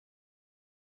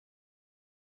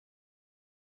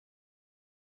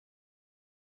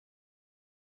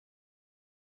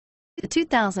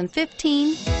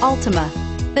2015 Altima.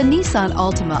 The Nissan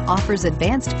Altima offers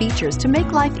advanced features to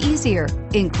make life easier,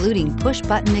 including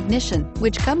push-button ignition,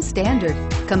 which comes standard.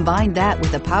 Combine that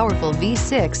with a powerful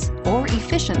V6 or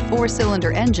efficient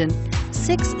four-cylinder engine,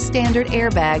 6 standard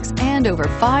airbags, and over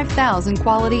 5,000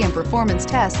 quality and performance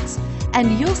tests,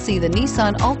 and you'll see the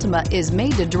Nissan Altima is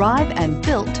made to drive and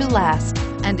built to last,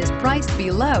 and is priced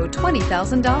below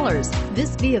 $20,000.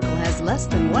 This vehicle has less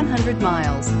than 100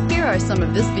 miles. Here are some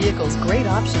of this vehicle's great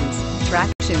options: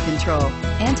 traction control,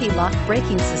 anti-lock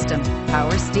braking system,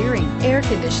 power steering, air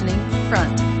conditioning,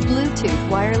 front, Bluetooth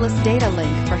wireless data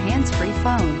link for hands-free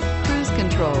phone, cruise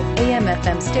control,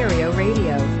 AM/FM stereo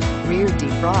radio, rear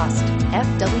defrost,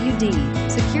 FWD,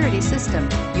 security system.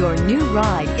 Your new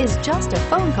ride is just a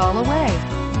phone call away.